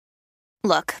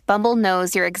Look, Bumble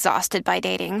knows you're exhausted by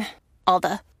dating. All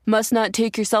the must not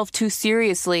take yourself too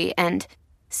seriously and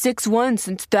 6'1"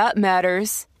 since that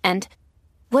matters. And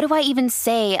what do I even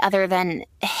say other than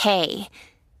hey?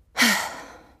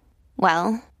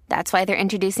 Well, that's why they're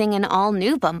introducing an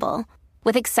all-new Bumble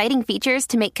with exciting features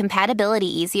to make compatibility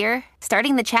easier,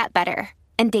 starting the chat better,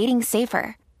 and dating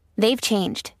safer. They've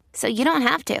changed, so you don't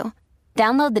have to.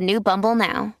 Download the new Bumble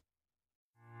now.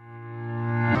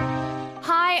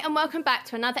 Hi, and welcome back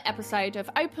to another episode of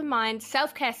Open Mind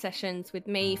Self-Care Sessions with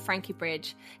me, Frankie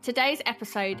Bridge. Today's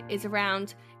episode is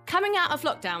around coming out of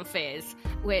lockdown fears,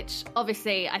 which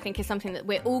obviously I think is something that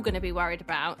we're all going to be worried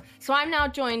about. So I'm now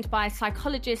joined by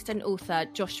psychologist and author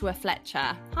Joshua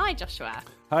Fletcher. Hi, Joshua.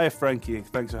 Hi, Frankie.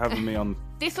 Thanks for having me on.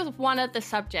 This was one of the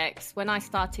subjects when I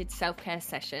started self-care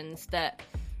sessions that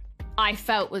I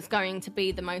felt was going to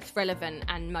be the most relevant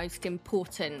and most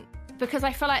important, because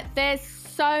I feel like there's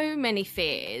so many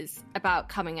fears about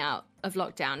coming out of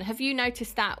lockdown. Have you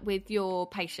noticed that with your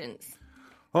patients?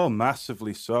 Oh,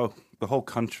 massively so. The whole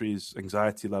country's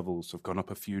anxiety levels have gone up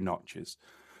a few notches.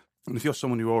 And if you're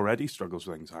someone who already struggles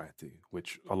with anxiety,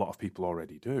 which a lot of people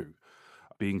already do,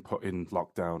 being put in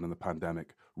lockdown and the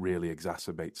pandemic really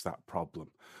exacerbates that problem.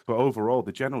 But overall,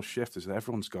 the general shift is that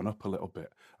everyone's gone up a little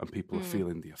bit and people are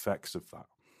feeling the effects of that.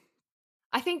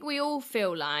 I think we all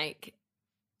feel like,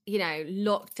 you know,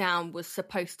 lockdown was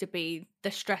supposed to be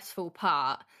the stressful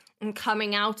part, and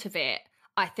coming out of it,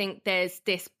 I think there's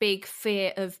this big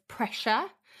fear of pressure.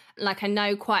 Like, I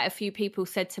know quite a few people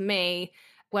said to me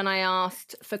when I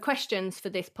asked for questions for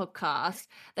this podcast,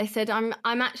 they said, I'm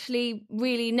actually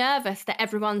really nervous that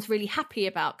everyone's really happy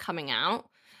about coming out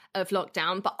of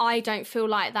lockdown, but I don't feel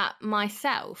like that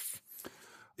myself.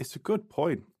 It's a good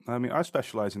point. I mean, I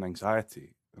specialize in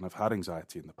anxiety, and I've had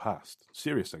anxiety in the past,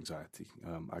 serious anxiety,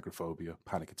 agoraphobia,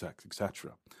 panic attacks,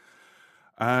 etc.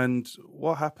 And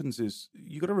what happens is,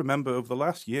 you got to remember, over the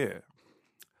last year,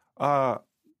 our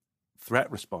threat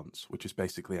response, which is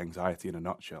basically anxiety in a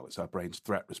nutshell, it's our brain's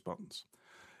threat response.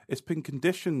 It's been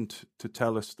conditioned to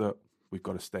tell us that we've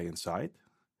got to stay inside.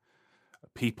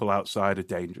 People outside are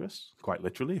dangerous, quite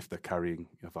literally, if they're carrying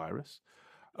a virus.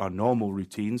 Our normal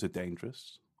routines are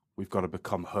dangerous. We've got to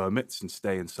become hermits and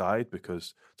stay inside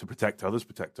because to protect others,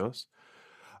 protect us.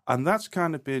 And that's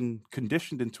kind of been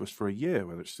conditioned into us for a year,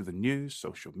 whether it's through the news,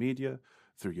 social media,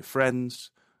 through your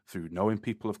friends, through knowing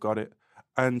people have got it.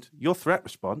 And your threat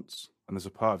response, and there's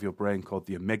a part of your brain called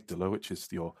the amygdala, which is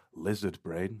your lizard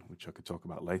brain, which I could talk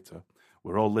about later.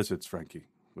 We're all lizards, Frankie.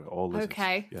 We're all lizards.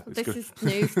 Okay, yeah, well, this is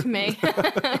news to me.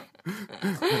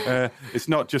 It's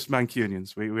not just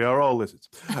Mancunians. We are all lizards.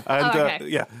 And,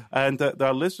 okay. And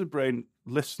our lizard brain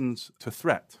listens to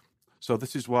threat. So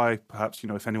this is why perhaps,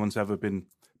 if anyone's ever been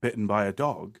bitten by a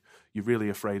dog, you're really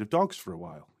afraid of dogs for a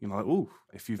while. Like, ooh,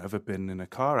 if you've ever been in a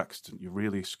car accident, you're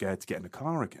really scared to get in a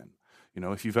car again.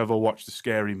 If you've ever watched a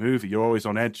scary movie, you're always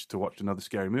on edge to watch another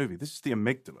scary movie. This is the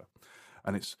amygdala,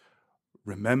 and it's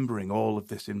remembering all of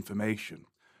this information.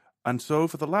 And so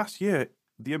over the last year,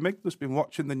 the amygdala's been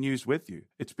watching the news with you.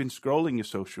 It's been scrolling your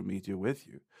social media with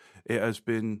you. It has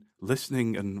been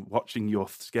listening and watching your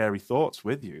scary thoughts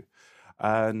with you.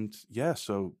 And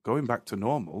so going back to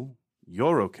normal,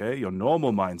 you're okay. Your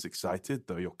normal mind's excited,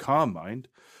 though your calm mind,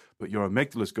 but your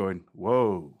amygdala's going,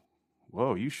 whoa,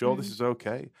 you sure this is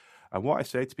okay? And what I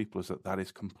say to people is that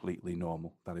is completely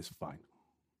normal. That is fine.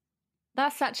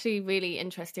 That's actually a really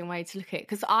interesting way to look at it,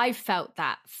 because I've felt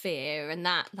that fear and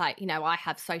that, I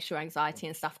have social anxiety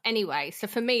and stuff anyway. So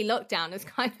for me, lockdown has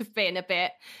kind of been a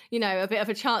bit of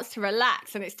a chance to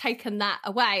relax, and it's taken that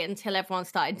away until everyone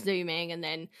started Zooming, and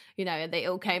then, they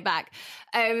all came back.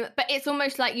 But it's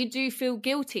almost like you do feel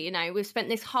guilty. We've spent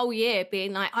this whole year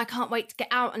being like, I can't wait to get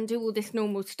out and do all this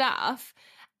normal stuff.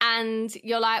 And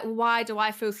you're like, why do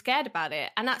I feel scared about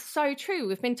it? And that's so true.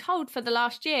 We've been told for the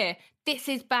last year, this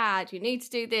is bad. You need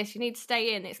to do this. You need to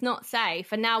stay in. It's not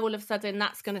safe. And now all of a sudden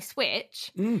that's going to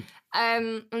switch.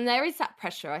 And there is that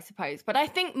pressure, I suppose. But I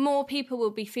think more people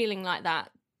will be feeling like that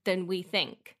than we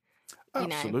think.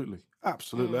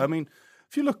 Absolutely. I mean,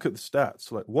 if you look at the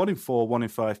stats, like 1 in 4, 1 in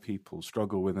 5 people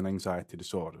struggle with an anxiety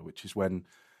disorder, which is when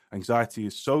anxiety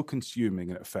is so consuming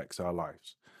and it affects our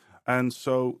lives. And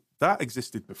so that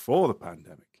existed before the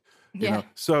pandemic. You know?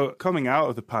 So coming out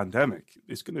of the pandemic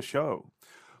is going to show.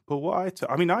 But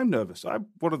I'm nervous. I'm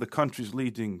one of the country's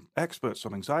leading experts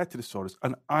on anxiety disorders,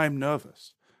 and I'm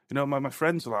nervous. My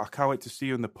friends are like, I can't wait to see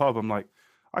you in the pub. I'm like,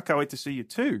 I can't wait to see you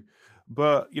too.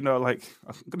 But, I'm going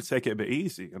to take it a bit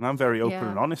easy. And I'm very open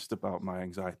and honest about my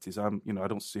anxieties. I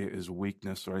don't see it as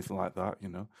weakness or anything like that,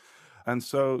 And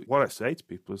so what I say to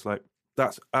people is like,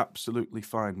 that's absolutely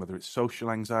fine, whether it's social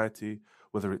anxiety,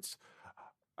 whether it's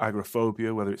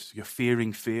agoraphobia, whether it's you're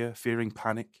fearing fear, fearing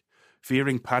panic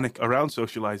around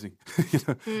socializing,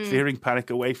 fearing panic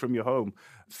away from your home,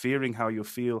 fearing how you'll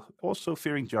feel, also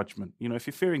fearing judgment. If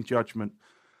you're fearing judgment,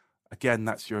 again,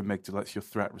 that's your amygdala, that's your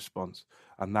threat response.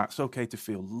 And that's okay to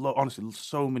feel. Honestly,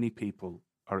 so many people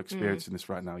are experiencing this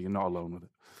right now. You're not alone with it.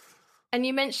 And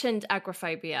you mentioned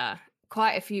agoraphobia.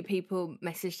 Quite a few people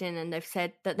messaged in and they've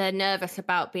said that they're nervous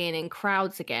about being in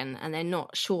crowds again and they're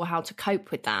not sure how to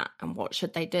cope with that and what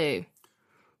should they do.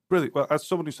 Brilliant. Well, as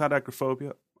someone who's had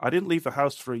agoraphobia, I didn't leave the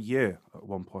house for a year at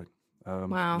one point.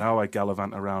 Wow. Now I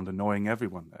gallivant around annoying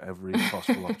everyone at every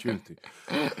possible opportunity.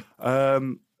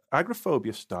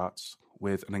 Agoraphobia starts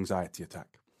with an anxiety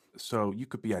attack. So you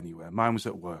could be anywhere. Mine was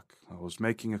at work. I was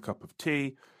making a cup of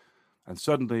tea, and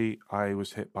suddenly I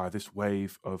was hit by this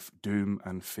wave of doom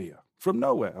and fear. From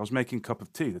nowhere, I was making a cup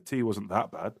of tea. The tea wasn't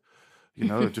that bad,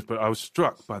 but I was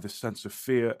struck by this sense of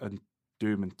fear and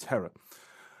doom and terror.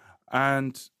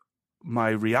 And my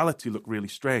reality looked really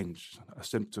strange. A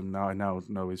symptom I now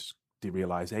know is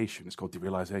derealization. It's called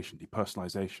derealization,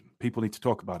 depersonalization. People need to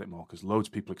talk about it more because loads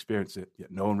of people experience it,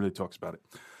 yet no one really talks about it.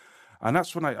 And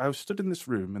that's when I was stood in this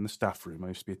room, in the staff room. I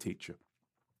used to be a teacher.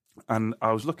 And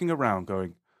I was looking around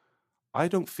going, I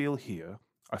don't feel here.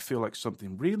 I feel like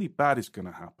something really bad is going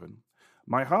to happen.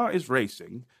 My heart is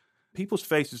racing. People's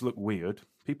faces look weird.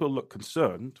 People look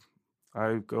concerned.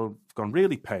 I've gone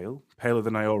really pale, paler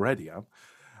than I already am.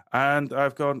 And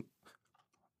I've gone,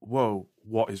 whoa,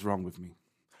 what is wrong with me?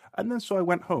 And then so I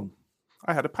went home.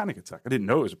 I had a panic attack. I didn't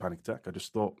know it was a panic attack. I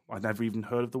just thought I'd never even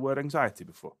heard of the word anxiety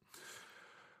before.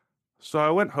 So I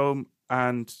went home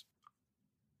and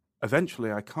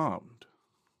eventually I calmed.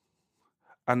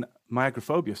 And my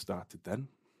agoraphobia started then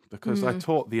because I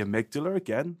taught the amygdala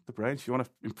again, the brain. If you want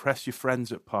to impress your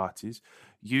friends at parties,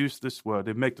 use this word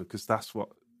amygdala because that's what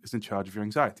is in charge of your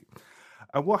anxiety.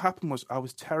 And what happened was I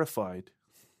was terrified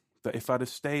that if I'd have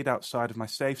stayed outside of my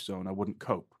safe zone, I wouldn't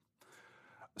cope.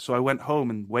 So I went home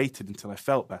and waited until I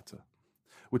felt better,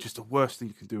 which is the worst thing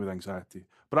you can do with anxiety.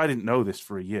 But I didn't know this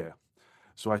for a year.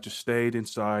 So I just stayed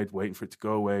inside, waiting for it to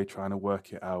go away, trying to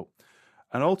work it out.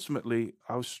 And ultimately,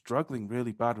 I was struggling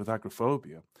really bad with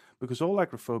agoraphobia because all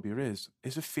agoraphobia is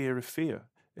a fear of fear.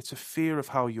 It's a fear of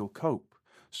how you'll cope.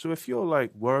 So if you're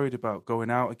like worried about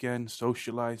going out again,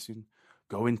 socializing,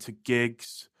 going to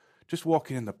gigs, just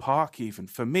walking in the park even.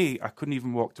 For me, I couldn't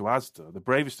even walk to Asda, the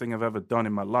bravest thing I've ever done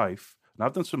in my life. And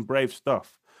I've done some brave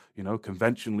stuff,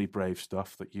 conventionally brave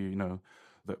stuff that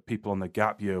that people on the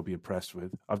gap year will be impressed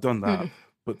with. I've done that.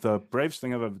 But the bravest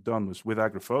thing I've ever done was with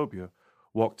agoraphobia,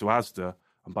 walk to Asda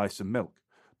and buy some milk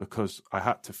because I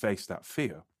had to face that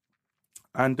fear.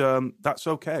 And that's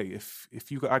okay.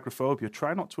 If you've got agoraphobia,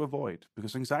 try not to avoid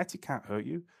because anxiety can't hurt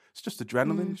you. It's just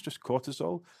adrenaline. It's just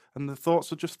cortisol. And the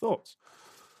thoughts are just thoughts.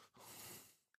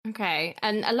 Okay.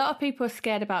 And a lot of people are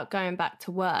scared about going back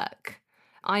to work.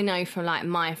 I know from like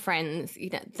my friends,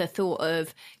 the thought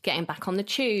of getting back on the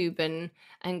tube and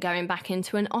going back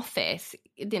into an office,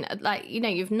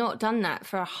 you've not done that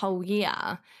for a whole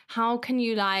year. How can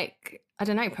you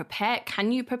prepare?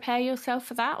 Can you prepare yourself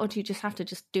for that? Or do you just have to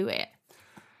just do it?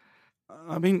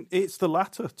 I mean, it's the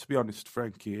latter, to be honest,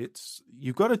 Frankie.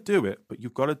 You've got to do it, but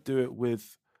you've got to do it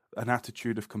with an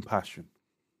attitude of compassion.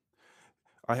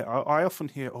 I often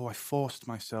hear, I forced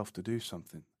myself to do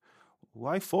something.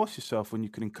 Why force yourself when you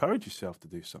can encourage yourself to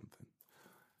do something?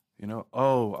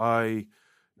 I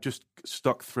just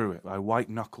stuck through it. I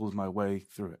white-knuckled my way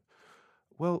through it.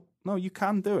 Well, no, you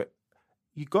can do it.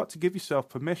 You got to give yourself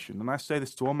permission. And I say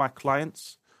this to all my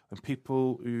clients and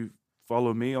people who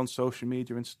follow me on social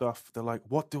media and stuff. They're like,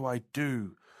 what do I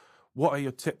do? What are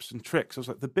your tips and tricks? I was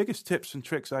like, the biggest tips and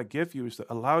tricks I give you is that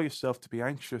allow yourself to be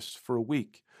anxious for a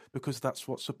week because that's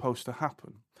what's supposed to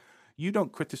happen. You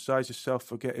don't criticize yourself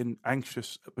for getting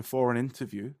anxious before an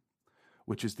interview,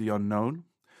 which is the unknown.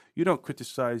 You don't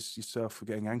criticize yourself for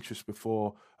getting anxious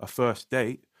before a first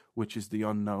date, which is the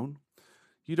unknown.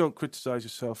 You don't criticize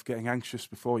yourself for getting anxious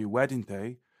before your wedding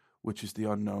day, which is the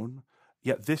unknown.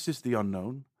 Yet this is the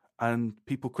unknown, and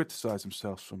people criticize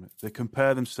themselves from it. They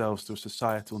compare themselves to a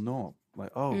societal norm.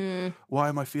 Like, why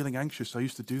am I feeling anxious? I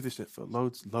used to do this for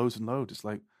loads and loads. It's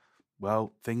like,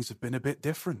 well, things have been a bit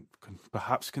different.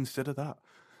 Perhaps consider that.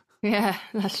 Yeah,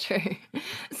 that's true.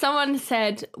 Someone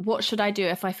said, what should I do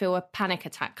if I feel a panic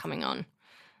attack coming on?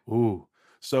 Ooh.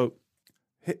 So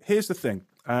here's the thing.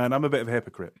 And I'm a bit of a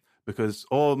hypocrite because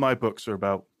all my books are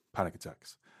about panic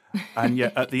attacks. And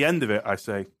yet at the end of it, I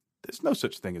say, there's no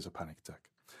such thing as a panic attack.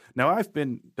 Now, I've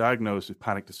been diagnosed with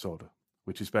panic disorder,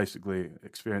 which is basically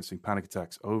experiencing panic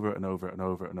attacks over and over and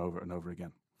over and over and over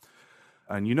again.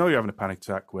 And you're having a panic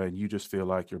attack when you just feel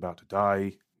like you're about to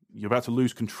die. you're about to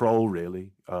lose control,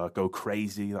 really, go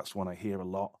crazy. That's one I hear a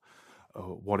lot.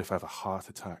 What if I have a heart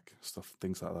attack? Stuff,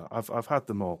 things like that. I've had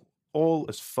them all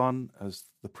as fun as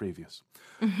the previous.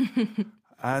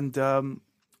 And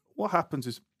what happens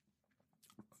is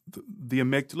the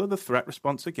amygdala, the threat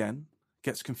response again,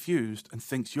 gets confused and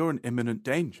thinks you're in imminent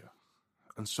danger.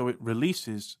 And so it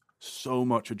releases so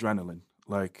much adrenaline,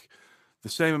 like the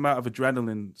same amount of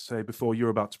adrenaline, say, before you're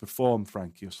about to perform,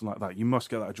 Frankie, or something like that. You must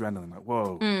get that adrenaline, like,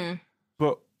 whoa.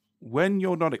 But when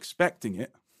you're not expecting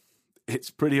it, it's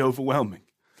pretty overwhelming.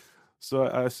 So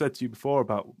I said to you before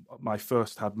about my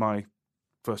first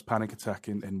panic attack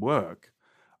in work.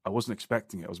 I wasn't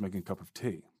expecting it. I was making a cup of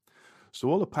tea. So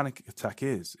all a panic attack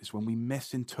is when we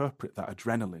misinterpret that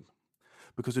adrenaline,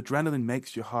 because adrenaline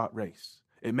makes your heart race.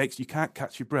 It makes you can't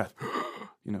catch your breath.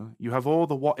 You have all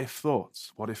the what if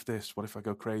thoughts. What if this? What if I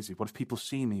go crazy? What if people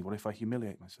see me? What if I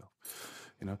humiliate myself?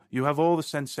 You have all the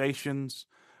sensations.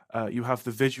 You have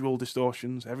the visual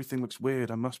distortions. Everything looks weird.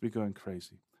 I must be going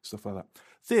crazy. Stuff like that.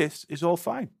 This is all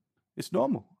fine. It's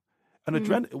normal.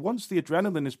 And once the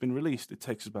adrenaline has been released, it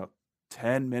takes about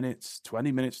 10 minutes,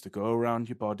 20 minutes to go around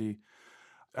your body,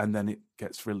 and then it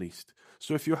gets released.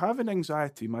 So if you're having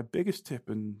anxiety, my biggest tip,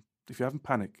 and if you're having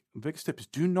panic, the biggest tip is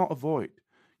do not avoid.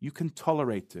 You can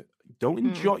tolerate it. Don't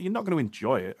enjoy. You're not going to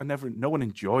enjoy it. No one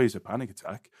enjoys a panic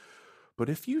attack. But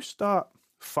if you start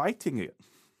fighting it,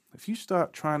 if you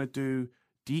start trying to do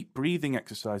deep breathing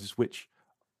exercises, which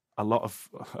a lot of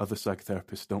other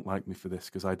psychotherapists don't like me for this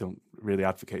because I don't really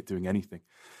advocate doing anything.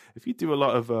 If you do a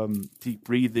lot of deep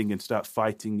breathing and start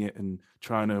fighting it and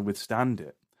trying to withstand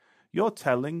it, you're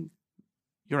telling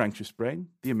your anxious brain,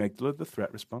 the amygdala, the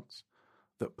threat response,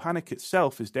 that panic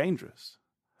itself is dangerous.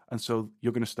 And so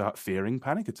you're going to start fearing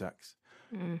panic attacks.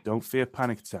 Don't fear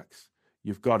panic attacks.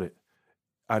 You've got it.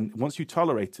 And once you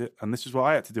tolerate it, and this is what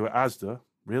I had to do at Asda,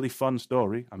 really fun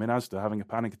story. I'm in Asda having a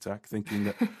panic attack, thinking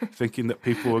that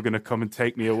people were going to come and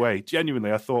take me away.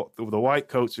 Genuinely, I thought the white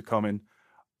coats are coming.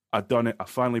 I'd done it. I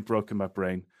finally broken my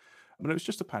brain. I mean, it was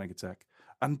just a panic attack,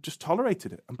 and just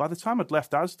tolerated it. And by the time I'd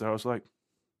left Asda, I was like,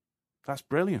 that's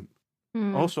brilliant.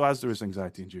 Also, Asda is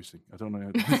anxiety inducing. I don't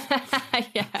know.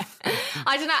 Yeah.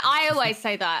 I don't know. I always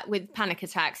say that with panic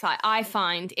attacks. I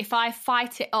find if I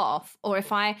fight it off, or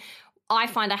if I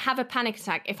find I have a panic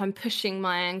attack if I'm pushing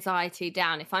my anxiety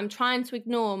down. If I'm trying to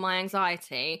ignore my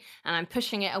anxiety and I'm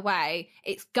pushing it away,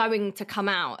 it's going to come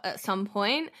out at some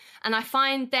point. And I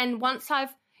find then once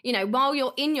while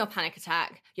you're in your panic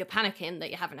attack, you're panicking that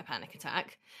you're having a panic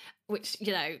attack, which,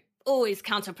 always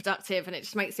counterproductive, and it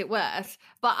just makes it worse.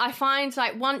 But I find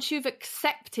once you've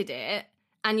accepted it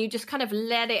and you just kind of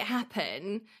let it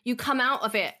happen, you come out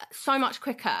of it so much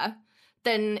quicker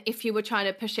than if you were trying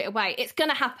to push it away. It's going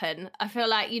to happen. I feel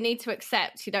like you need to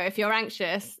accept, if you're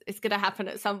anxious, it's going to happen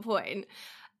at some point.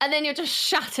 And then you're just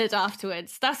shattered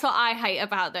afterwards. That's what I hate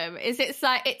about them, is it's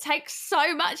it takes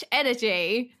so much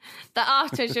energy that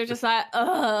afterwards you're just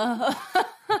ugh.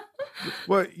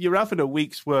 Well, you're having a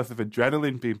week's worth of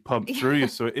adrenaline being pumped through you,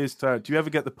 so it is tired. Do you ever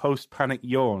get the post-panic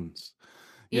yawns?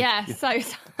 Yeah, so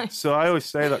So I always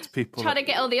say that to people. Trying to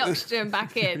get all the oxygen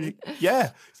back in.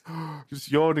 Yeah.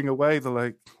 Just yawning away. They're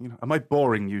like, am I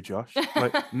boring you, Josh?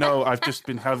 Like, no, I've just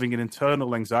been having an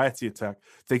internal anxiety attack,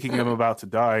 thinking I'm about to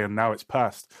die, and now it's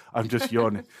past. I'm just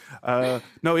yawning. No,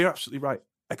 you're absolutely right.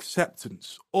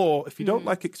 Acceptance. Or if you don't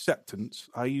like acceptance,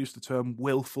 I use the term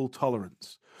willful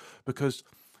tolerance, because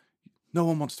no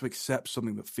one wants to accept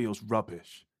something that feels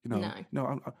rubbish.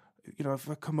 If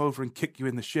I come over and kick you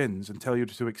in the shins and tell you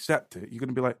to accept it, you're going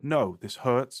to be like, no, this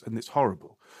hurts and it's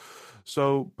horrible.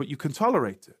 So, but you can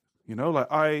tolerate it,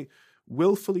 I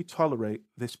willfully tolerate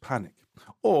this panic.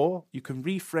 Or you can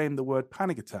reframe the word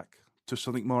panic attack to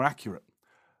something more accurate.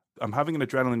 I'm having an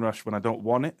adrenaline rush when I don't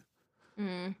want it,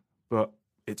 but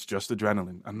it's just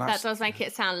adrenaline. And that does make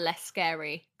it sound less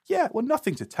scary. Yeah, well,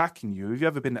 nothing's attacking you. Have you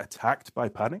ever been attacked by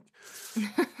panic?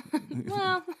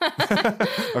 Well,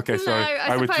 okay, sorry. No,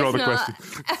 I withdraw the question.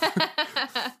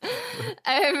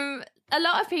 A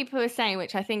lot of people are saying,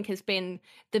 which I think has been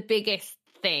the biggest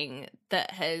thing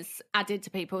that has added to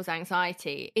people's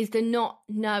anxiety, is the not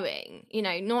knowing,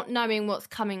 not knowing what's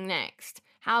coming next.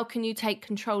 How can you take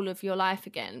control of your life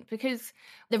again? Because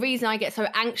the reason I get so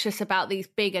anxious about these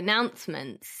big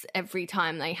announcements every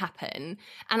time they happen,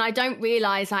 and I don't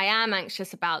realise I am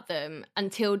anxious about them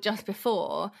until just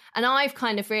before, and I've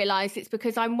kind of realised it's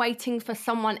because I'm waiting for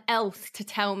someone else to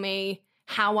tell me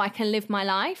how I can live my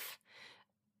life.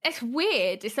 It's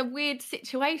weird. It's a weird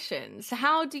situation. So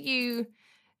how do you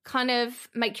kind of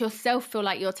make yourself feel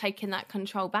like you're taking that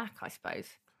control back, I suppose?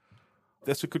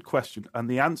 That's a good question. And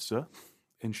the answer,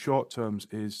 in short terms,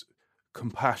 is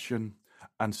compassion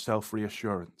and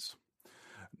self-reassurance.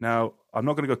 Now, I'm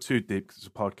not going to go too deep because it's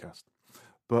a podcast,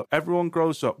 but everyone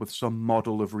grows up with some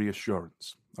model of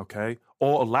reassurance, okay,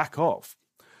 or a lack of.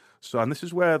 So, and this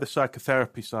is where the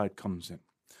psychotherapy side comes in.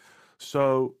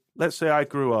 So let's say I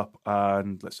grew up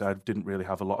and let's say I didn't really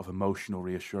have a lot of emotional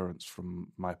reassurance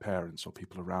from my parents or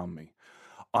people around me.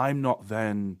 I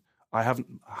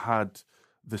haven't had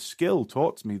the skill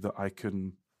taught to me that I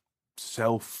can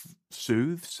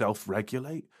self-soothe,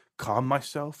 self-regulate, calm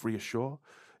myself, reassure.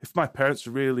 If my parents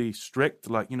are really strict,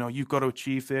 like, you've got to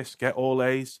achieve this, get all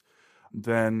A's,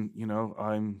 then,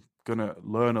 I'm going to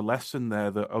learn a lesson there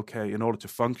that, okay, in order to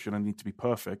function, I need to be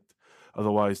perfect.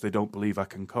 Otherwise, they don't believe I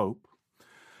can cope.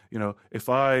 If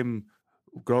I'm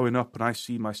growing up and I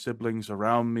see my siblings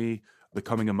around me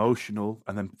becoming emotional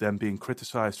and then them being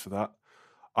criticized for that,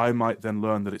 I might then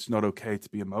learn that it's not okay to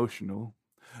be emotional.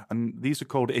 And these are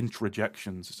called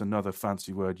introjections. It's another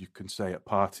fancy word you can say at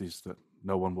parties that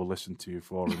no one will listen to you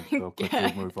for and they'll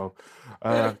quickly move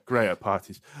on. Great at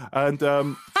parties. And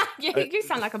you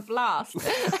sound like a blast.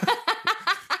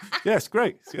 Yes,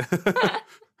 great.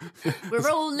 We're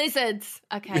all lizards.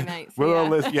 Okay, mate. We're all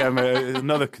lizards. Yeah, mate,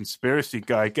 another conspiracy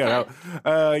guy. Get out.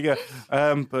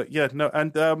 But yeah, no.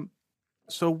 And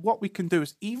so what we can do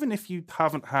is, even if you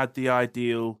haven't had the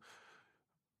ideal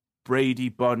Brady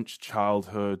Bunch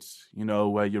childhood,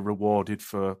 where you're rewarded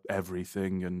for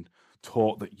everything and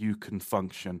taught that you can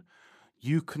function,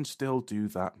 you can still do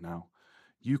that now.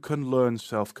 You can learn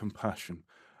self-compassion.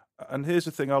 And here's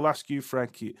the thing, I'll ask you,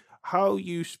 Frankie, how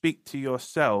you speak to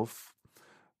yourself,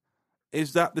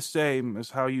 is that the same as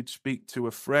how you'd speak to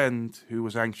a friend who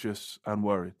was anxious and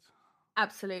worried?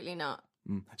 Absolutely not.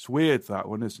 It's weird, that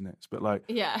one, isn't it? It's a bit like,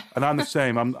 yeah. And I'm the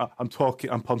same. I'm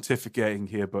pontificating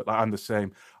here, but I'm the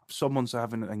same. If someone's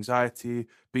having anxiety,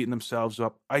 beating themselves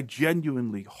up, I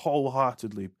genuinely,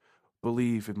 wholeheartedly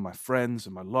believe in my friends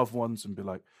and my loved ones and be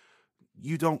like,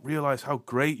 you don't realize how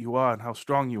great you are and how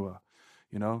strong you are,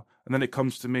 And then it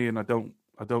comes to me and I don't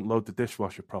load the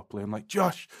dishwasher properly. I'm like,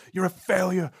 Josh, you're a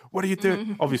failure. What are you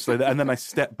doing? Obviously. And then I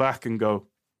step back and go,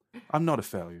 I'm not a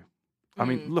failure. I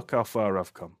mean, look how far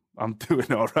I've come. I'm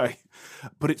doing all right.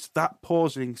 But it's that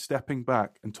pausing, stepping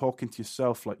back and talking to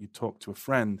yourself like you talk to a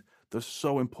friend that's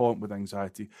so important with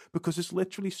anxiety, because it's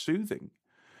literally soothing.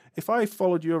 If I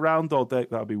followed you around all day,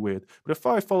 that'd be weird. But if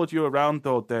I followed you around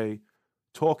all day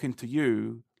talking to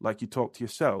you like you talk to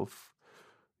yourself,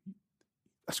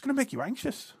 that's going to make you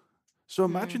anxious. So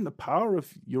imagine the power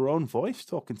of your own voice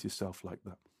talking to yourself like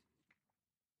that.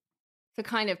 So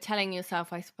kind of telling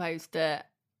yourself, I suppose, that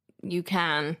you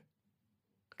can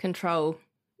control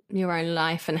your own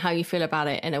life and how you feel about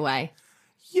it in a way.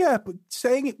 Yeah, but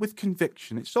saying it with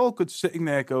conviction. It's all good sitting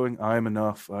there going, I'm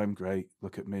enough, I'm great,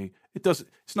 look at me. It's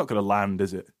not going to land,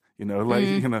 is it?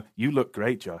 You look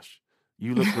great, Josh.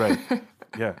 You look great.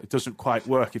 Yeah, it doesn't quite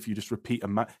work if you just repeat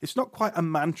it's not quite a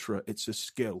mantra, it's a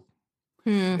skill.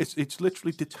 It's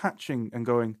literally detaching and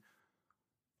going,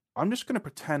 I'm just going to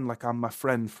pretend like I'm my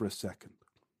friend for a second.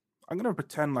 I'm going to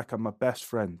pretend like I'm my best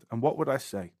friend. And what would I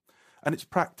say? And it's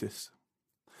practice.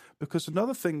 Because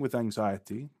another thing with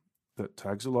anxiety that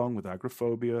tags along with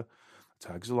agoraphobia,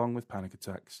 tags along with panic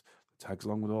attacks, tags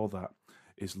along with all that,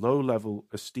 is low-level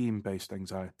esteem-based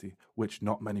anxiety, which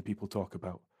not many people talk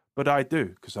about. But I do,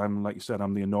 because I'm, like you said,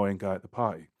 I'm the annoying guy at the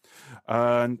party.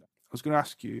 And I was going to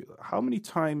ask you, how many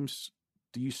times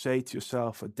do you say to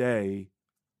yourself a day,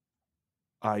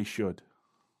 I should?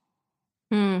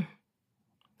 A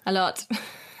lot.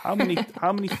 How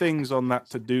many things on that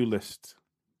to-do list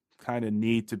kind of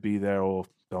need to be there or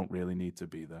don't really need to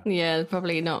be there? Yeah,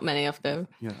 probably not many of them.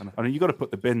 Yeah, I mean, you got to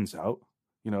put the bins out.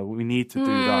 We need to do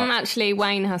that. Actually,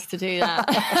 Wayne has to do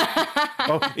that.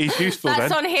 Oh, he's useful.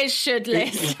 That's then. on his should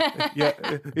list. Yeah.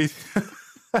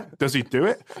 Does he do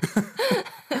it?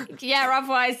 Yeah,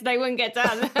 otherwise they wouldn't get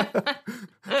done.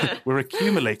 We're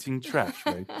accumulating trash,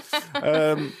 right?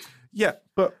 Yeah,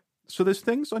 but so there's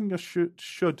things on your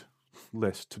should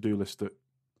list, to-do list, that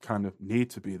kind of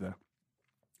need to be there.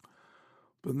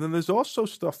 But then there's also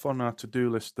stuff on our to-do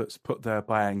list that's put there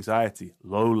by anxiety,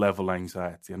 low-level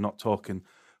anxiety. I'm not talking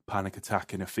panic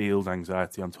attack in a field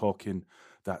anxiety. I'm talking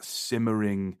that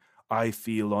simmering, I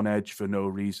feel on edge for no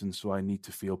reason, so I need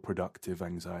to feel productive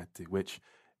anxiety, which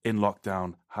in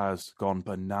lockdown has gone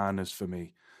bananas for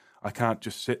me. I can't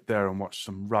just sit there and watch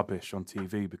some rubbish on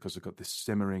TV because I've got this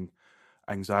simmering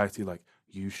anxiety like,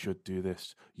 you should do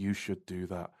this, you should do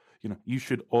that. You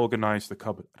should organize the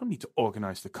cupboard. I don't need to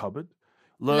organize the cupboard.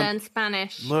 Learn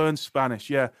Spanish. Learn Spanish,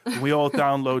 yeah. And we all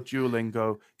download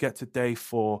Duolingo, get to day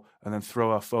 4, and then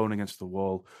throw our phone against the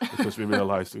wall because we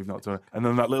realise that we've not done it. And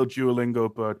then that little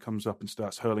Duolingo bird comes up and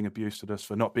starts hurling abuse at us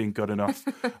for not being good enough.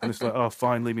 And it's like, oh,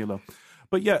 fine, leave me alone.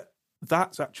 But yeah,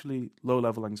 that's actually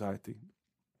low-level anxiety.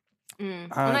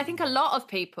 And I think a lot of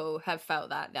people have felt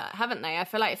that, haven't they? I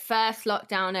feel like first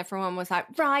lockdown, everyone was like,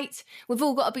 right, we've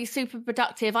all got to be super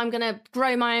productive. I'm going to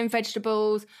grow my own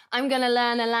vegetables. I'm going to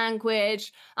learn a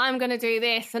language. I'm going to do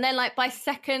this. And then like by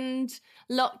second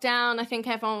lockdown, I think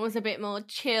everyone was a bit more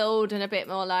chilled and a bit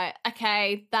more like,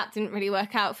 okay, that didn't really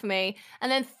work out for me.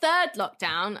 And then third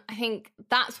lockdown, I think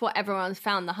that's what everyone's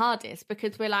found the hardest,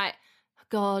 because we're like,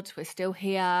 God, we're still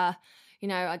here. You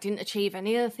know, I didn't achieve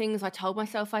any of the things I told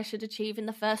myself I should achieve in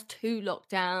the first 2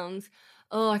 lockdowns.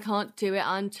 Oh, I can't do it.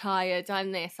 I'm tired.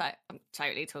 I'm this. I'm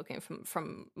totally talking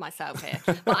from myself here.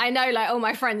 But I know like all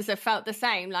my friends have felt the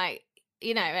same, like,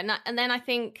 you know, and then I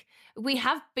think we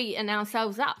have beaten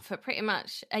ourselves up for pretty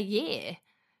much a year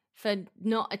for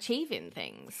not achieving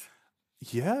things.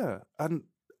 Yeah. And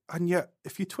yet,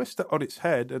 if you twist it on its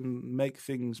head and make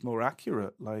things more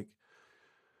accurate, like,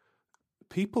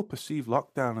 people perceive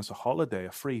lockdown as a holiday,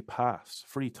 a free pass,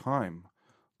 free time.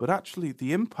 But actually,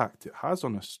 the impact it has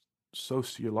on us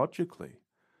sociologically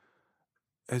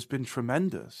has been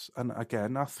tremendous. And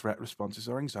again, our threat responses,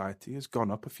 our anxiety has gone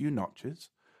up a few notches.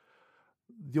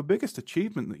 Your biggest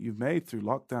achievement that you've made through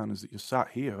lockdown is that you're sat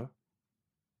here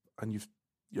and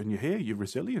you're here, you're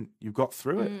resilient, you've got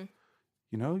through it.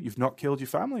 You know, you've not killed your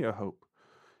family, I hope.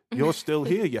 You're still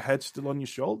here, your head's still on your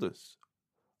shoulders.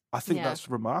 I think that's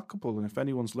remarkable. And if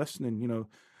anyone's listening, you know,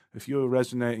 if you're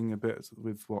resonating a bit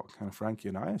with what kind of Frankie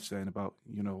and I are saying about,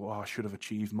 you know, oh, I should have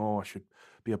achieved more, I should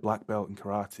be a black belt in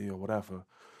karate or whatever.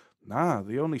 Nah,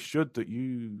 the only should that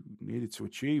you needed to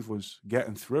achieve was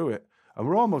getting through it. And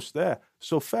we're almost there.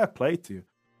 So fair play to you.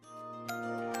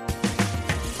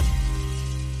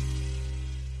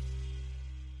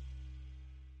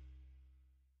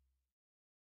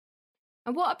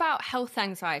 And what about health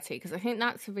anxiety? Because I think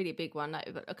that's a really big one.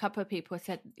 Like a couple of people have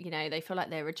said, you know, they feel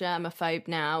like they're a germaphobe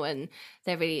now and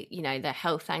they're really, you know, their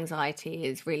health anxiety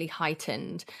is really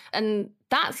heightened. And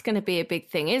that's going to be a big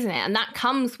thing, isn't it? And that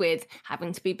comes with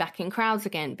having to be back in crowds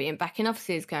again, being back in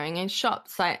offices, going in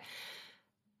shops. Like,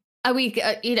 are we,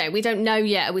 you know, we don't know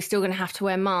yet. Are we still going to have to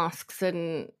wear masks?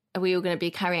 And are we all going to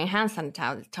be carrying hand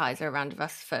sanitizer around with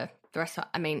us for the rest of,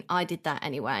 I mean, I did that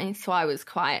anyway, so I was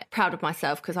quite proud of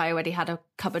myself because I already had a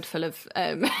cupboard full of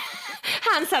hand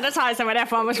sanitizer when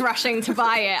everyone was rushing to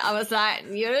buy it. I was like,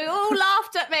 you all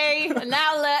laughed at me, and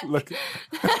now look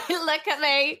look at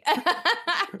me. But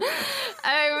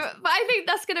I think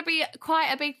that's going to be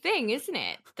quite a big thing, isn't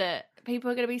it? That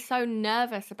people are going to be so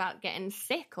nervous about getting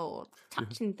sick or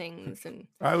touching things. And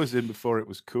I was in before it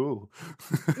was cool.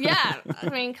 Yeah, I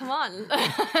mean, come on.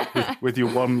 with your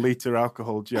 1 litre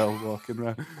alcohol gel walking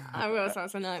around. I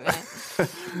was a nightmare.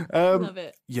 Love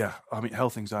it. Yeah, I mean,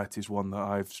 health anxiety is one that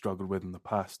I've struggled with in the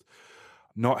past.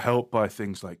 Not helped by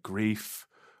things like grief.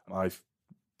 I've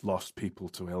lost people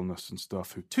to illness and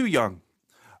stuff who are too young.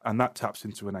 And that taps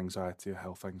into an anxiety, a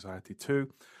health anxiety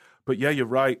too. But yeah, you're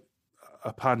right.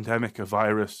 A pandemic, a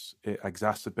virus, it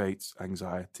exacerbates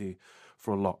anxiety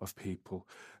for a lot of people.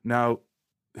 Now,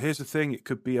 here's the thing. It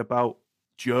could be about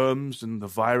germs and the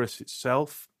virus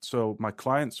itself. So my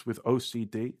clients with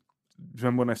OCD,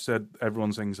 remember when I said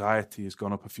everyone's anxiety has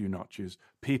gone up a few notches?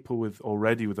 People with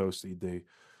OCD,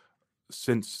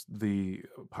 since the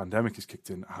pandemic has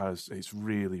kicked in, it's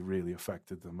really, really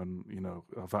affected them. And, you know,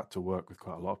 I've had to work with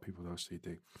quite a lot of people with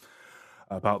OCD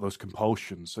about those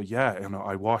compulsions. So yeah, you know,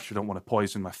 I don't want to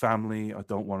poison my family. I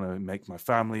don't want to make my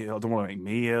family ill. I don't want to make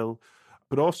me ill.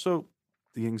 But also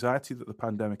the anxiety that the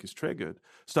pandemic has triggered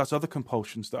starts other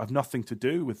compulsions that have nothing to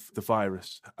do with the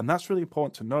virus. And that's really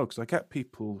important to know, because I get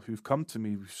people who've come to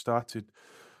me who've started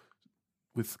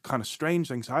with kind of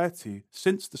strange anxiety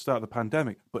since the start of the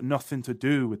pandemic, but nothing to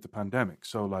do with the pandemic.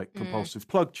 So like compulsive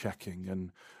plug checking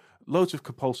and loads of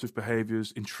compulsive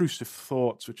behaviors, intrusive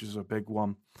thoughts, which is a big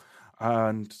one.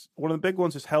 And one of the big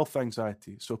ones is health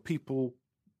anxiety. So people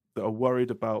that are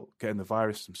worried about getting the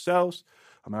virus themselves.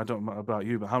 I mean, I don't know about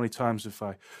you, but how many times have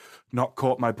I not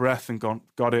caught my breath and gone,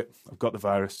 got it, I've got the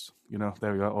virus, you know,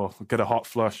 there we go. Or get a hot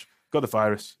flush, got the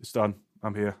virus, it's done,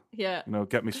 I'm here. Yeah. You know,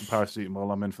 get me some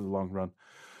paracetamol, I'm in for the long run.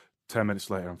 10 minutes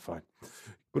later, I'm fine.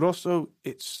 But also,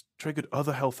 it's triggered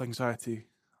other health anxiety.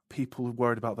 People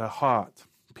worried about their heart,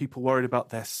 people worried about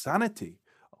their sanity.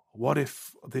 What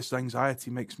if this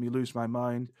anxiety makes me lose my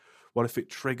mind? What if it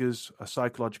triggers a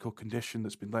psychological condition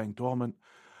that's been laying dormant?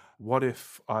 What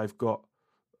if I've got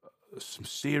some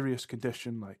serious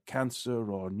condition like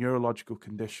cancer or neurological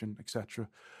condition, etc.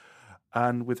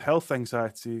 And with health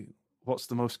anxiety, what's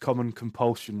the most common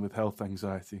compulsion with health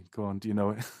anxiety? Go on, do you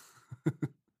know it?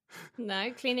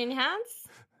 No, cleaning your hands?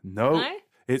 No?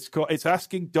 It's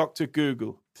asking Dr.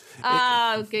 Google.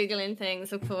 Oh, Googling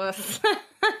things, of course.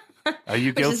 Are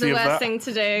you guilty of that? Which is the worst thing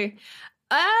to do.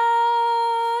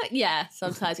 Yeah,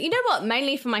 sometimes. You know what?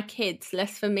 Mainly for my kids,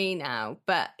 less for me now.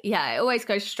 But yeah, it always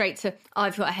goes straight to,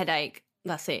 I've got a headache.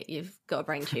 That's it. You've got a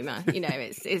brain tumor. You know,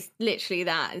 it's literally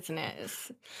that, isn't it?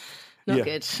 It's not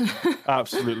good.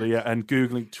 Absolutely, yeah. And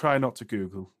Googling, try not to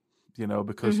Google, you know,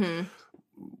 because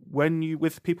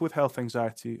with people with health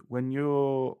anxiety, when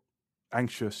you're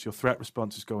anxious, your threat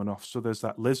response is going off. So there's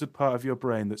that lizard part of your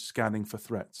brain that's scanning for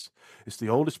threats. It's the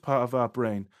oldest part of our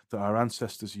brain that our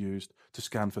ancestors used to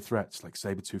scan for threats, like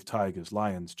saber-toothed tigers,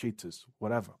 lions, cheetahs,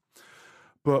 whatever.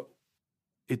 But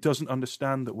it doesn't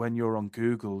understand that when you're on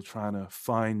Google trying to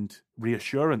find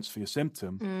reassurance for your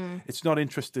symptom, it's not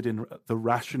interested in the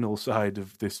rational side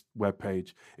of this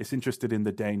webpage. It's interested in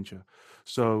the danger.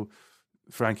 So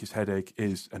Frankie's headache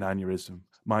is an aneurysm.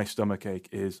 My stomach ache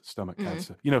is stomach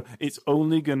cancer. You know, it's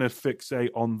only going to fixate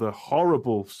on the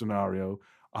horrible scenario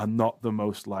and not the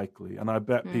most likely. And I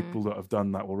bet people that have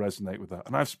done that will resonate with that.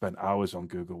 And I've spent hours on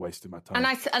Google wasting my time.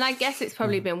 And I guess it's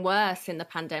probably been worse in the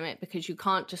pandemic because you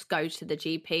can't just go to the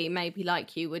GP, maybe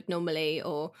like you would normally,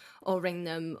 or ring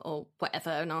them or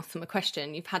whatever and ask them a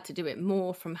question. You've had to do it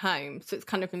more from home. So it's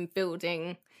kind of been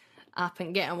building up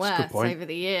and getting worse over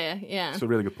the year. Yeah. It's a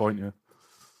really good point, yeah.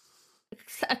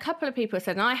 A couple of people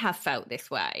said, and I have felt this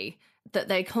way, that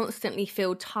they constantly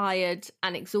feel tired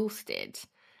and exhausted.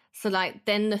 So like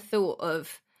then the thought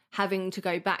of having to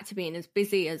go back to being as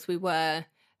busy as we were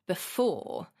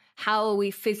before, how are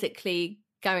we physically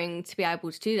going to be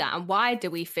able to do that? And why do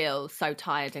we feel so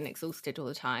tired and exhausted all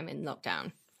the time in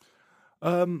lockdown?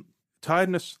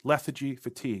 Tiredness, lethargy,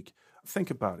 fatigue.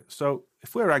 Think about it. So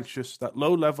if we're anxious, that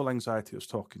low-level anxiety I was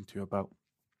talking to you about,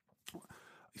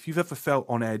 if you've ever felt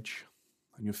on edge,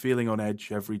 and you're feeling on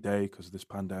edge every day because of this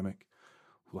pandemic,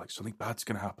 like something bad's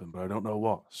going to happen, but I don't know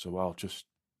what. So I'll just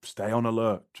stay on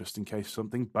alert just in case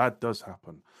something bad does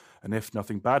happen. And if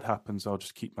nothing bad happens, I'll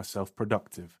just keep myself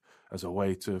productive as a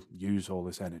way to use all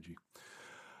this energy.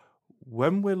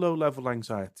 When we're low-level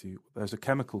anxiety, there's a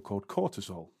chemical called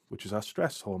cortisol, which is our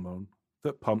stress hormone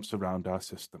that pumps around our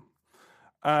system.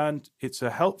 And it's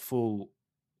a helpful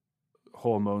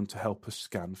hormone to help us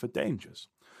scan for dangers.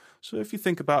 So if you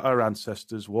think about our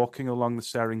ancestors walking along the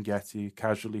Serengeti,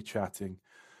 casually chatting,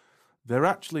 they're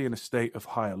actually in a state of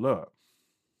high alert.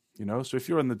 You know, so if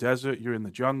you're in the desert, you're in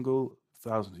the jungle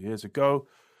thousands of years ago,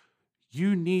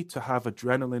 you need to have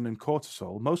adrenaline and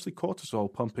cortisol, mostly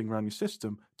cortisol pumping around your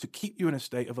system to keep you in a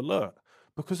state of alert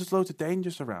because there's loads of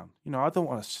dangers around. You know, I don't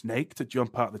want a snake to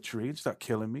jump out of the tree and start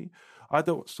killing me.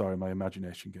 Sorry, my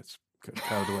imagination gets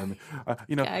carried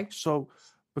away. So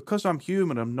because I'm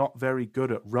human, I'm not very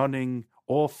good at running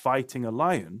or fighting a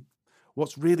lion.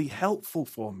 What's really helpful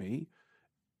for me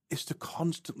is to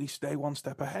constantly stay one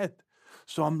step ahead.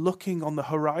 So I'm looking on the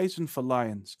horizon for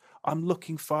lions. I'm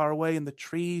looking far away in the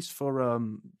trees for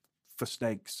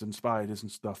snakes and spiders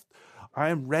and stuff. I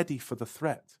am ready for the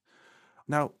threat.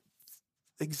 Now,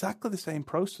 exactly the same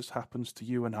process happens to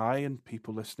you and I and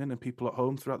people listening and people at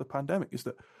home throughout the pandemic, is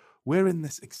that we're in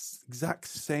this exact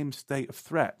same state of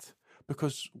threat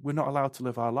because we're not allowed to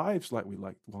live our lives like we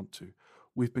want to.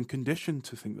 We've been conditioned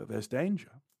to think that there's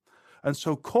danger. And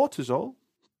so cortisol,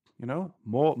 you know,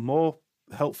 more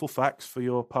helpful facts for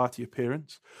your party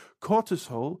appearance.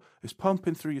 Cortisol is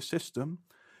pumping through your system.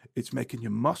 It's making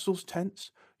your muscles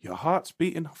tense. Your heart's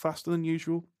beating faster than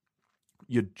usual.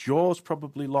 Your jaw's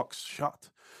probably locked shut.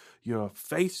 Your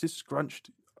face is scrunched.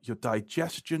 Your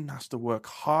digestion has to work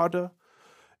harder.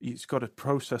 It's got to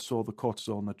process all the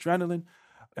cortisol and adrenaline.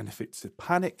 And if it's a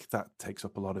panic, that takes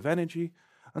up a lot of energy.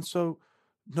 And so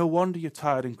no wonder you're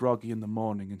tired and groggy in the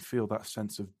morning and feel that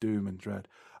sense of doom and dread.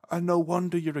 And no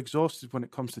wonder you're exhausted when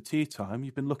it comes to tea time.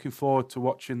 You've been looking forward to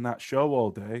watching that show all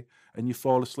day and you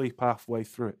fall asleep halfway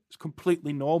through it. It's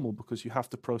completely normal because you have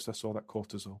to process all that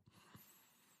cortisol.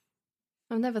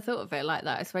 I've never thought of it like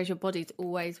that. I suppose your body's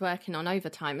always working on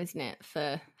overtime, isn't it,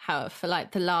 for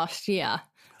like the last year.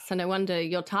 So no wonder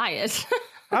you're tired.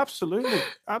 Absolutely.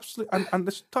 And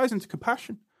this ties into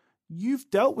compassion. You've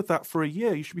dealt with that for a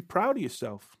year. You should be proud of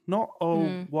yourself. Not,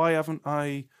 why haven't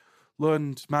I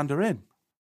learned Mandarin?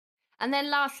 And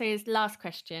then lastly is the last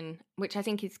question, which I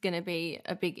think is going to be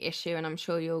a big issue, and I'm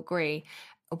sure you'll agree.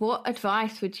 What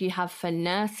advice would you have for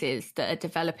nurses that are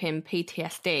developing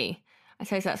PTSD? I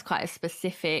suppose that's quite a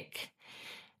specific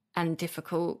and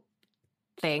difficult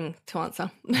thing to answer.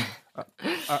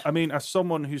 I mean, as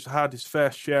someone who's had his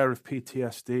fair share of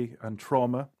PTSD and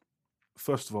trauma,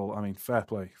 first of all, I mean, fair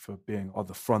play for being on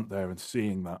the front there and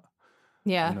seeing that.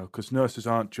 Yeah. You know, because nurses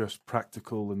aren't just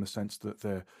practical in the sense that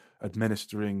they're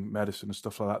administering medicine and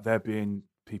stuff like that. They're being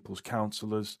people's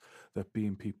counselors, they're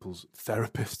being people's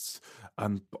therapists,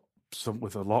 and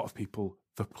with a lot of people,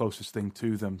 the closest thing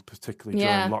to them, particularly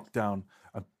during lockdown,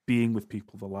 and being with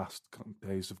people the last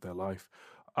days of their life.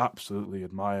 Absolutely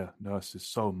admire nurses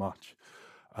so much.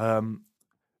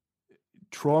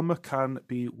 Trauma can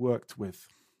be worked with.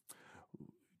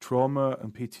 Trauma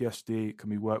and PTSD can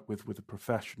be worked with a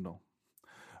professional.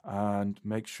 And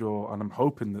make sure, and I'm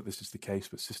hoping that this is the case,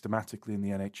 but systematically in the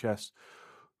NHS,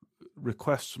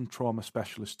 request some trauma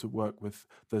specialists to work with.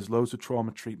 There's loads of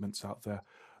trauma treatments out there.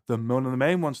 One of the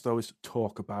main ones, though, is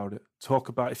talk about it.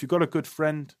 If you've got a good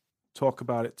friend, talk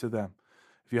about it to them.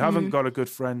 If you haven't got a good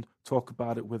friend, talk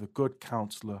about it with a good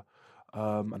counsellor,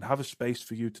 and have a space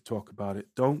for you to talk about it.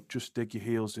 Don't just dig your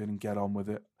heels in and get on with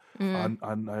it.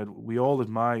 And we all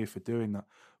admire you for doing that,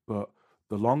 but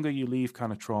the longer you leave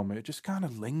kind of trauma, it just kind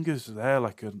of lingers there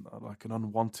like an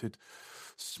unwanted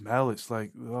smell. It's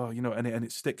like, and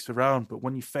it sticks around. But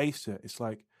when you face it, it's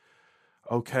like,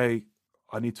 okay,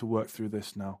 I need to work through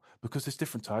this now, because there's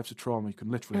different types of trauma. You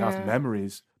can literally have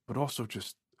memories, but also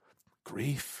just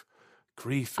grief.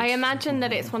 I imagine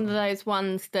that it's one of those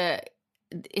ones that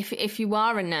if you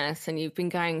are a nurse and you've been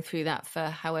going through that for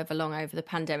however long over the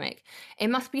pandemic, it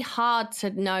must be hard to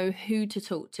know who to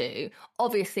talk to.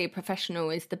 Obviously, a professional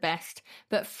is the best,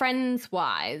 but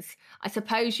friends-wise, I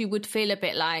suppose you would feel a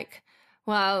bit like,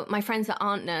 well, my friends that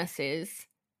aren't nurses,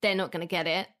 they're not going to get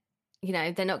it. You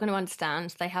know, they're not going to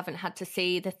understand. They haven't had to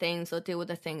see the things or deal with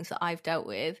the things that I've dealt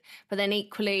with. But then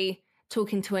equally,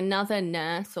 talking to another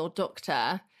nurse or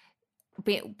doctor,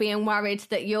 being worried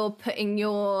that you're putting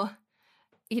your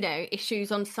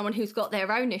issues on someone who's got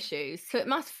their own issues. So it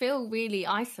must feel really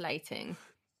isolating.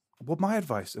 Well, my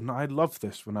advice, and I loved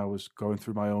this when I was going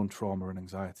through my own trauma and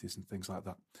anxieties and things like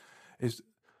that, is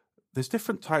there's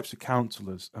different types of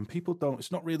counsellors, and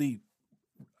it's not really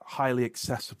highly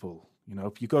accessible. You know,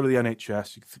 if you go to the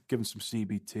NHS, you can give them some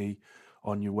CBT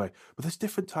on your way. But there's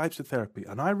different types of therapy,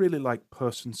 and I really like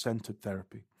person-centered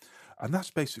therapy. And that's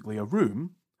basically a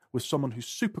room with someone who's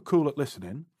super cool at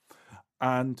listening,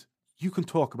 and you can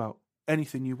talk about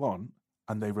anything you want,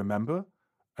 and they remember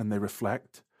and they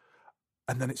reflect,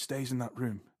 and then it stays in that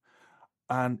room.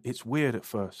 And it's weird at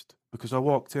first, because I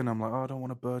walked in, I'm like, I don't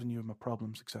want to burden you with my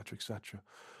problems, etc., etc.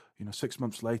 6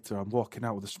 months later, I'm walking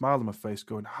out with a smile on my face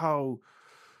going, how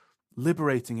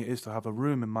liberating it is to have a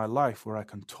room in my life where I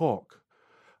can talk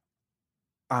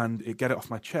and get it off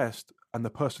my chest, and the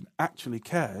person actually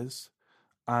cares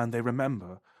and they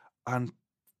remember. And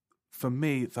for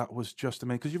me, that was just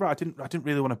amazing. Because you're right, I didn't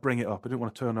really want to bring it up. I didn't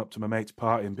want to turn up to my mate's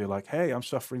party and be like, hey, I'm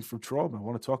suffering from trauma. I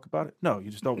want to talk about it. No, you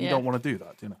just don't. You don't want to do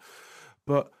that,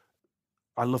 But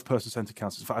I love person-centered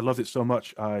counselling. In fact, I loved it so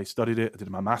much. I studied it. I did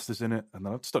my master's in it, and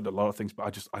then I've studied a lot of things.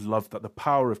 But I love that the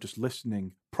power of just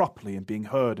listening properly and being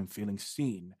heard and feeling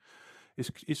seen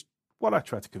is what I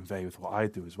try to convey with what I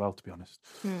do as well, to be honest.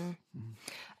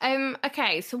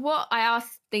 Okay, so what I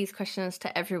asked these questions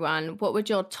to everyone, what would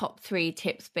your top 3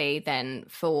 tips be then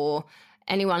for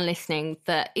anyone listening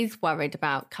that is worried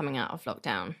about coming out of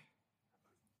lockdown?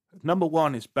 Number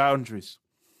 1 is boundaries.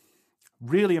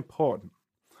 Really important.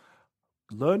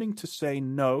 Learning to say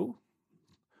no,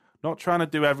 not trying to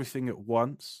do everything at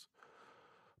once.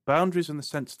 Boundaries in the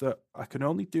sense that I can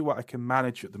only do what I can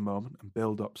manage at the moment and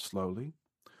build up slowly.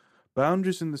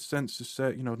 Boundaries in the sense of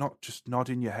say, not just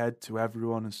nodding your head to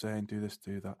everyone and saying, do this,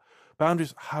 do that.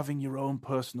 Boundaries, having your own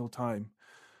personal time.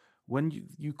 When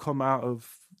you come out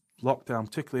of lockdown,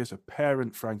 particularly as a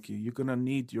parent, Frankie, you're going to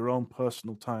need your own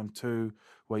personal time too,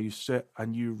 where you sit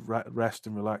and you rest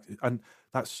and relax. And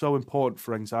that's so important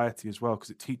for anxiety as well, because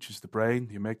it teaches the brain,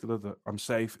 the amygdala, that I'm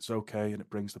safe, it's okay, and it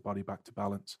brings the body back to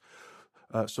balance.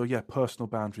 Personal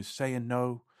boundaries, saying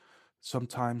no,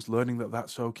 sometimes learning that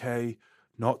that's okay,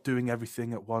 not doing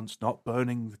everything at once, not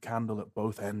burning the candle at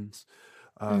both ends.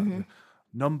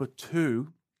 Number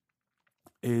 2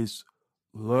 is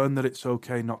learn that it's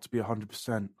okay not to be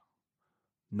 100%.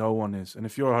 No one is. And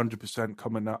if you're 100%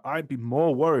 coming out, I'd be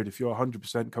more worried if you're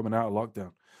 100% coming out of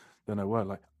lockdown than I were.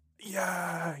 Like,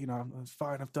 yeah, I'm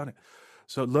fine, I've done it.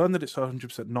 So learn that it's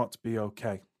 100% not to be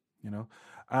okay,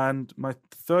 And my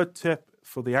 3rd tip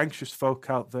for the anxious folk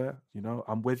out there,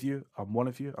 I'm with you, I'm one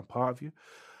of you, I'm part of you.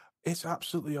 It's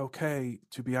absolutely okay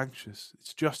to be anxious.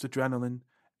 It's just adrenaline.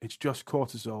 It's just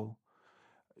cortisol.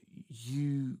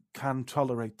 You can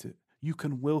tolerate it. you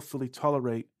can willfully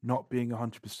tolerate not being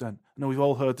 100%. I know we've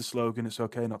all heard the slogan, it's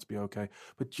okay not to be okay,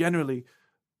 but generally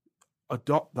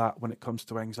adopt that when it comes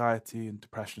to anxiety and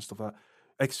depression and stuff like that.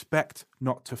 Expect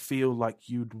not to feel like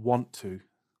you'd want to.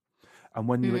 And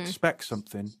when you expect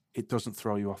something, it doesn't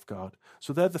throw you off guard.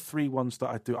 So they're the 3 ones that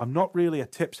I do. I'm not really a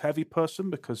tips-heavy person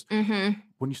because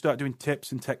when you start doing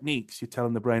tips and techniques, you're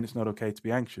telling the brain it's not okay to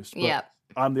be anxious. But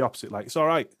I'm the opposite. Like, it's all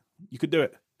right. You could do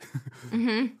it.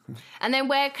 And then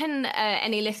where can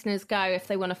any listeners go if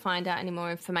they want to find out any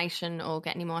more information or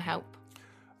get any more help?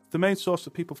 The main source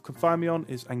that people can find me on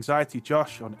is Anxiety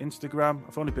Josh on Instagram.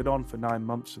 I've only been on for 9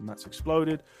 months and that's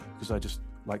exploded because I just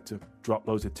like to drop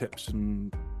loads of tips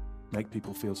and make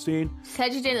people feel seen.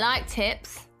 Said you didn't like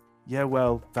tips. Yeah,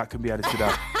 well, that can be edited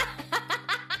out.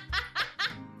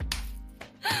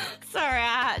 Sorry,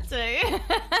 I had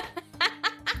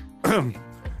to.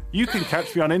 You can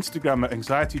catch me on Instagram at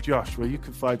Anxiety Josh, where you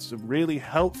can find some really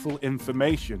helpful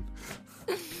information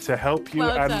to help you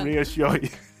and reassure you.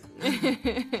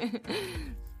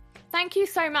 Thank you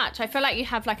so much. I feel like you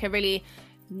have like a really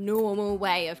normal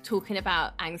way of talking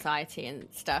about anxiety and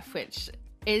stuff, which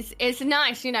is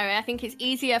nice. You know, I think it's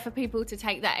easier for people to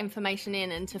take that information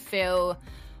in and to feel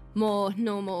more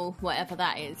normal, whatever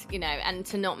that is, you know, and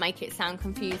to not make it sound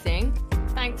confusing.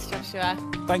 Thanks, Joshua.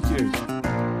 Thank you.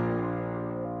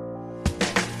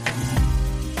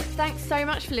 Thanks so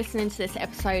much for listening to this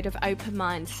episode of Open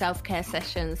Mind Self-Care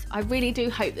Sessions. I really do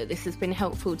hope that this has been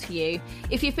helpful to you.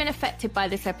 If you've been affected by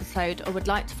this episode or would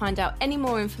like to find out any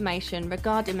more information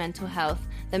regarding mental health,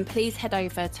 then please head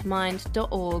over to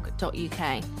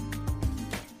mind.org.uk.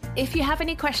 If you have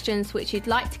any questions which you'd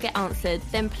like to get answered,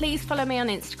 then please follow me on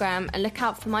Instagram and look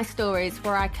out for my stories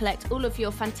where I collect all of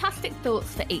your fantastic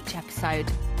thoughts for each episode.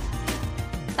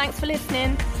 Thanks for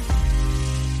listening.